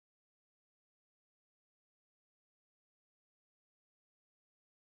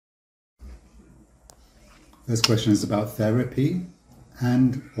First question is about therapy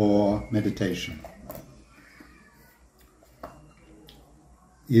and or meditation.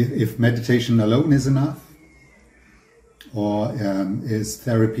 If meditation alone is enough, or is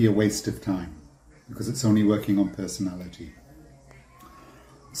therapy a waste of time because it's only working on personality?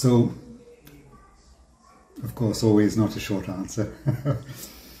 So, of course, always not a short answer.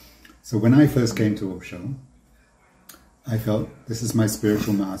 So when I first came to Osho, I felt, this is my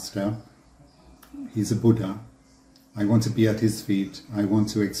spiritual master. He's a Buddha. I want to be at his feet. I want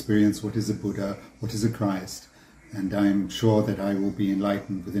to experience what is a Buddha, what is a Christ. And I'm sure that I will be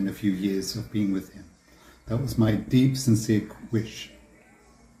enlightened within a few years of being with him. That was my deep, sincere wish.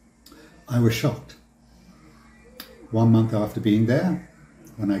 I was shocked. 1 month after being there,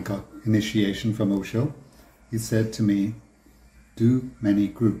 when I got initiation from Osho, he said to me, do many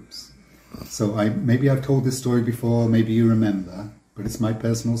groups. So maybe I've told this story before, maybe you remember, but it's my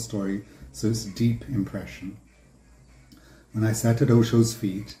personal story, so it's a deep impression. When I sat at Osho's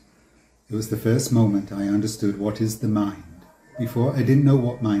feet, it was the first moment I understood what is the mind. Before, I didn't know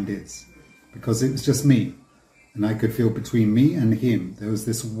what mind is, because it was just me. And I could feel between me and him, there was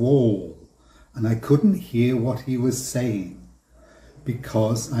this wall, and I couldn't hear what he was saying,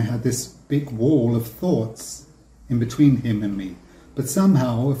 because I had this big wall of thoughts in between him and me. But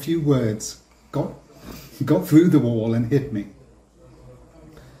somehow a few words got through the wall and hit me.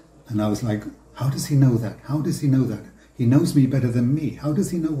 And I was like, how does he know that? How does he know that? He knows me better than me. How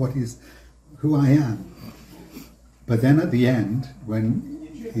does he know who I am? But then at the end, when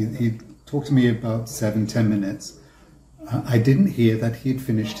he talked to me about 7-10 minutes, I didn't hear that he had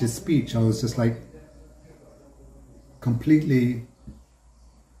finished his speech. I was just like completely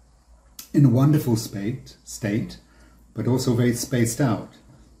in a wonderful state, but also very spaced out.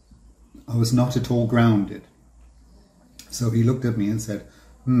 I was not at all grounded. So he looked at me and said,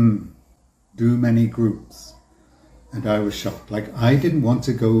 do many groups. And I was shocked. Like, I didn't want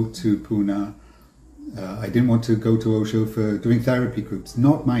to go to Pune. I didn't want to go to Osho for doing therapy groups.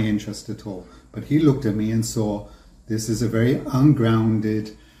 Not my interest at all. But he looked at me and saw, this is a very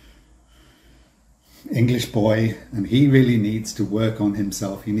ungrounded English boy, and he really needs to work on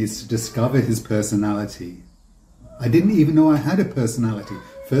himself. He needs to discover his personality. I didn't even know I had a personality.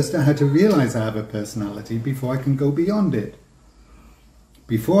 First I had to realize I have a personality before I can go beyond it.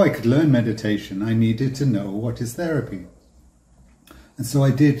 Before I could learn meditation, I needed to know what is therapy. And so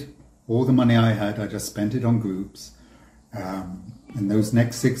I did. All the money I had, I just spent it on groups. In those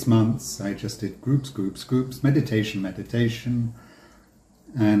next 6 months, I just did groups, meditation.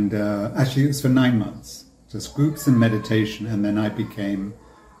 And actually it was for 9 months, just groups and meditation. And then I became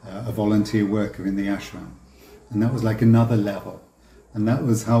a volunteer worker in the ashram. And that was like another level. And that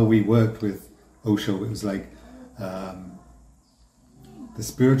was how we worked with Osho. It was like the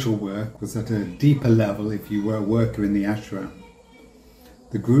spiritual work was at a deeper level if you were a worker in the ashram.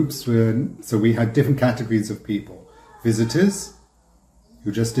 The groups were, so we had different categories of people. Visitors,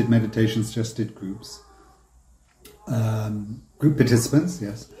 who just did meditations, just did groups. Group participants,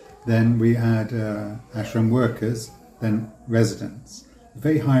 yes. Then we had ashram workers, then residents.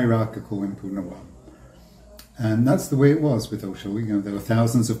 Very hierarchical in Pune. And that's the way it was with Osho. You know, there were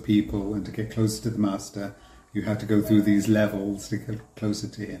thousands of people, and to get closer to the master, you had to go through these levels to get closer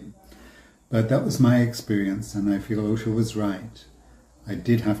to him. But that was my experience, and I feel Osho was right. I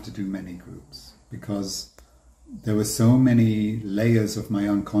did have to do many groups, because there were so many layers of my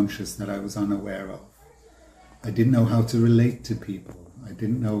unconscious that I was unaware of. I didn't know how to relate to people. I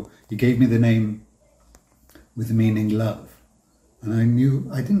didn't know, he gave me the name with the meaning love. And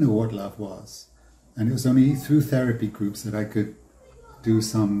I didn't know what love was. And it was only through therapy groups that I could do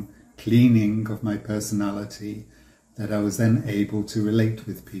some cleaning of my personality, that I was then able to relate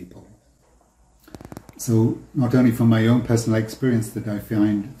with people. So not only from my own personal experience that I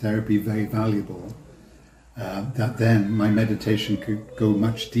find therapy very valuable, that then my meditation could go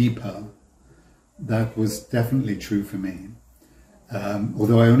much deeper. That was definitely true for me.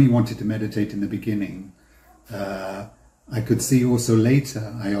 Although I only wanted to meditate in the beginning, I could see also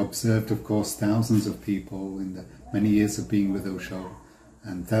later, I observed, of course, thousands of people in the many years of being with Osho,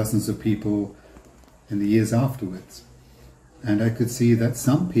 and thousands of people in the years afterwards. And I could see that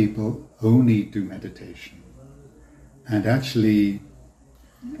some people only do meditation. And actually,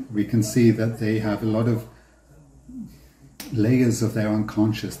 we can see that they have a lot of layers of their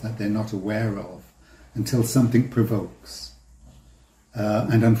unconscious that they're not aware of until something provokes.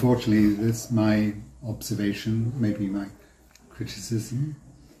 And unfortunately, this is my observation, maybe my criticism,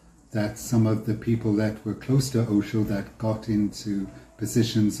 that some of the people that were close to Osho, that got into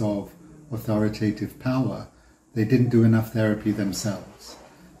positions of authoritative power, they didn't do enough therapy themselves.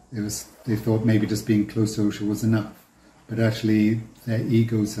 They thought maybe just being close to Osho was enough. But actually their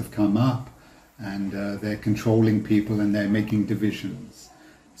egos have come up, and they're controlling people, and they're making divisions.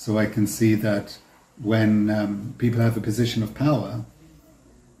 So I can see that when people have a position of power,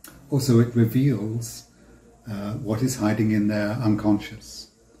 also it reveals what is hiding in their unconscious.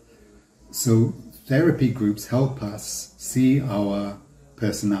 So therapy groups help us see our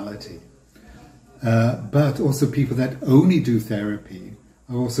personality. But also people that only do therapy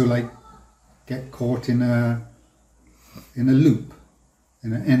are also get caught in a loop,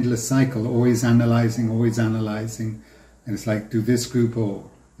 in an endless cycle, always analyzing. And it's like, do this group, or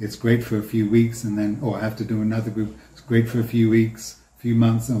it's great for a few weeks, and then, I have to do another group. It's great for a few weeks, a few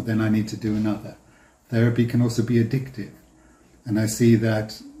months, and then I need to do another. Therapy can also be addictive. And I see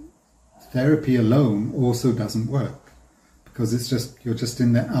that therapy alone also doesn't work, because you're just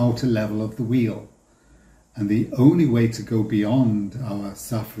in the outer level of the wheel. And the only way to go beyond our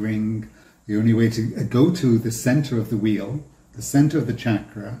suffering, the only way to go to the center of the wheel, the center of the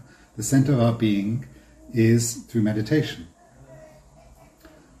chakra, the center of our being, is through meditation.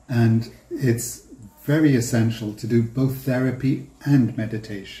 And it's very essential to do both therapy and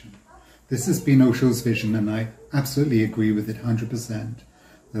meditation. This has been Osho's vision, and I absolutely agree with it 100%.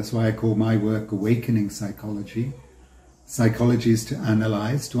 That's why I call my work awakening psychology. Psychology is to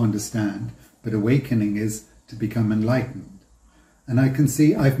analyze, to understand, but awakening is to become enlightened. And I can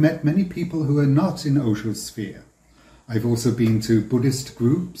see, I've met many people who are not in Osho's sphere. I've also been to Buddhist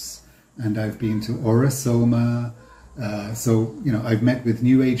groups, and I've been to Aura Soma. I've met with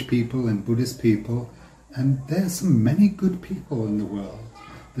New Age people and Buddhist people, and there's many good people in the world.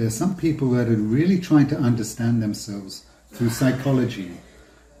 There are some people that are really trying to understand themselves through psychology.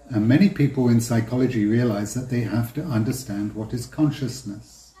 And many people in psychology realize that they have to understand what is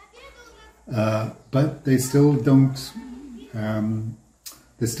consciousness. But they still don't,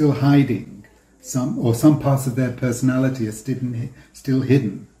 they're still hiding. Some parts of their personality are still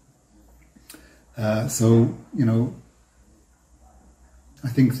hidden. I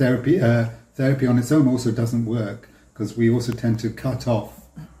think therapy on its own also doesn't work, because we also tend to cut off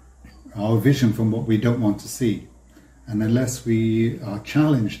our vision from what we don't want to see. And unless we are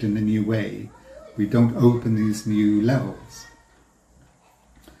challenged in a new way, we don't open these new levels.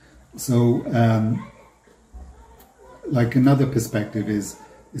 So, another perspective is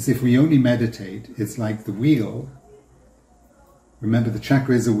if we only meditate, it's like the wheel. Remember, the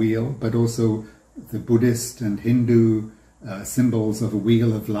chakra is a wheel, but also the Buddhist and Hindu symbols of a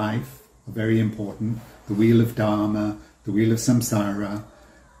wheel of life are very important. The wheel of Dharma, the wheel of samsara.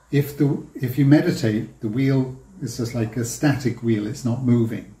 If you meditate, the wheel is just like a static wheel, it's not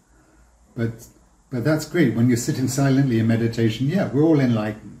moving. But that's great. When you're sitting silently in meditation, we're all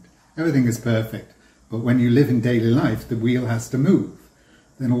enlightened. Everything is perfect. But when you live in daily life, the wheel has to move.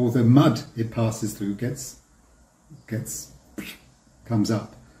 Then all the mud it passes through comes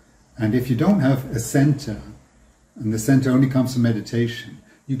up. And if you don't have a center, and the center only comes from meditation,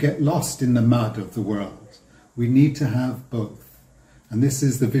 you get lost in the mud of the world. We need to have both. And this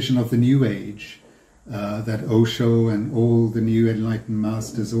is the vision of the New Age, that Osho and all the new Enlightened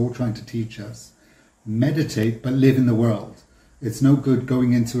Masters are all trying to teach us. Meditate, but live in the world. It's no good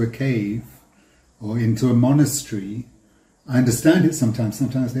going into a cave or into a monastery. I understand it sometimes.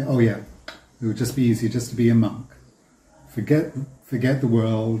 Sometimes they, it would just be easier just to be a monk. Forget the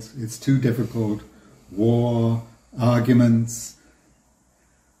world. It's too difficult. War, arguments,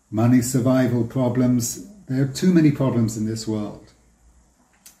 money, survival problems. There are too many problems in this world.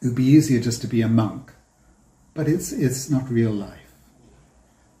 It would be easier just to be a monk. But it's not real life.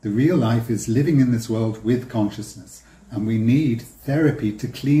 The real life is living in this world with consciousness. And we need therapy to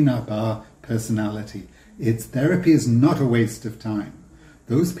clean up our personality. Therapy is not a waste of time.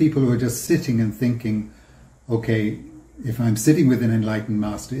 Those people who are just sitting and thinking, okay, if I'm sitting with an enlightened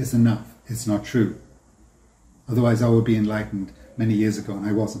master, it's enough. It's not true. Otherwise I would be enlightened many years ago, and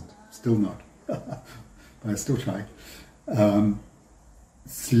I wasn't. Still not. But I still try.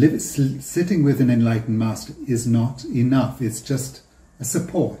 Sitting with an enlightened master is not enough. It's just a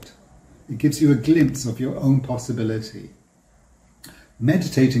support. It gives you a glimpse of your own possibility.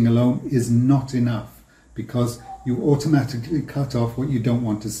 Meditating alone is not enough, because you automatically cut off what you don't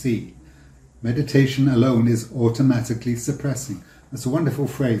want to see. Meditation alone is automatically suppressing. That's a wonderful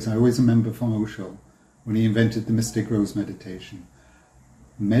phrase I always remember from Osho when he invented the Mystic Rose meditation.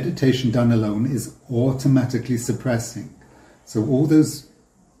 Meditation done alone is automatically suppressing. So all those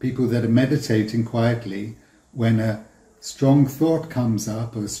people that are meditating quietly, when a strong thought comes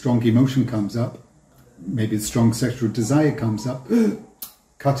up or a strong emotion comes up, maybe a strong sexual desire comes up,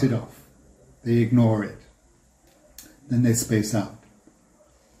 cut it off. They ignore it. Then they space out.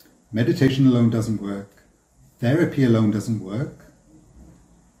 Meditation alone doesn't work. Therapy alone doesn't work.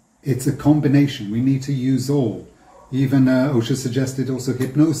 It's a combination. We need to use all. Even Osho suggested also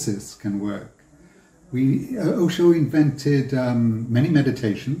hypnosis can work. Osho invented many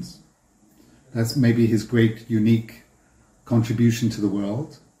meditations. That's maybe his great, unique contribution to the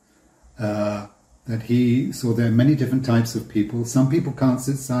world. That he saw there are many different types of people. Some people can't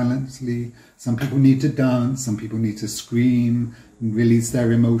sit silently. Some people need to dance. Some people need to scream and release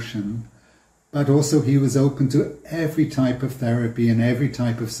their emotion. But also he was open to every type of therapy and every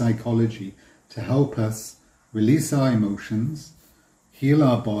type of psychology to help us release our emotions, heal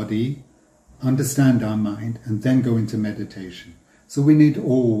our body, understand our mind, and then go into meditation. So we need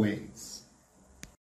all ways.